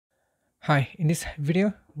Hi, in this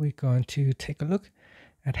video, we're going to take a look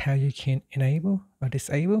at how you can enable or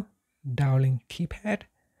disable dialing keypad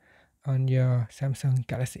on your Samsung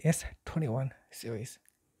Galaxy S21 series.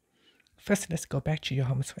 First, let's go back to your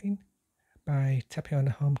home screen by tapping on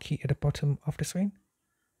the home key at the bottom of the screen.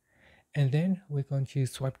 And then we're going to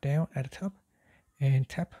swipe down at the top and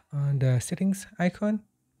tap on the settings icon.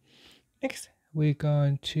 Next, we're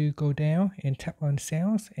going to go down and tap on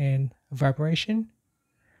sounds and vibration.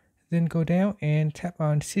 Then go down and tap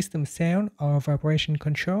on System Sound or Vibration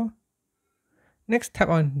Control. Next, tap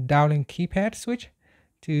on Dialing Keypad switch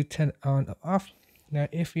to turn on or off. Now,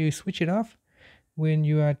 if you switch it off, when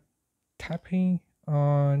you are tapping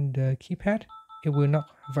on the keypad, it will not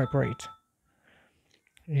vibrate.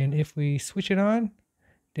 And if we switch it on,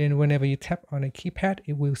 then whenever you tap on a keypad,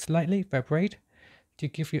 it will slightly vibrate to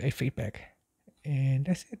give you a feedback. And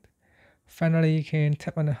that's it. Finally, you can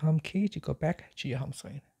tap on the home key to go back to your home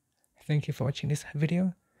screen. Thank you for watching this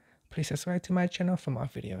video. Please subscribe to my channel for more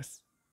videos.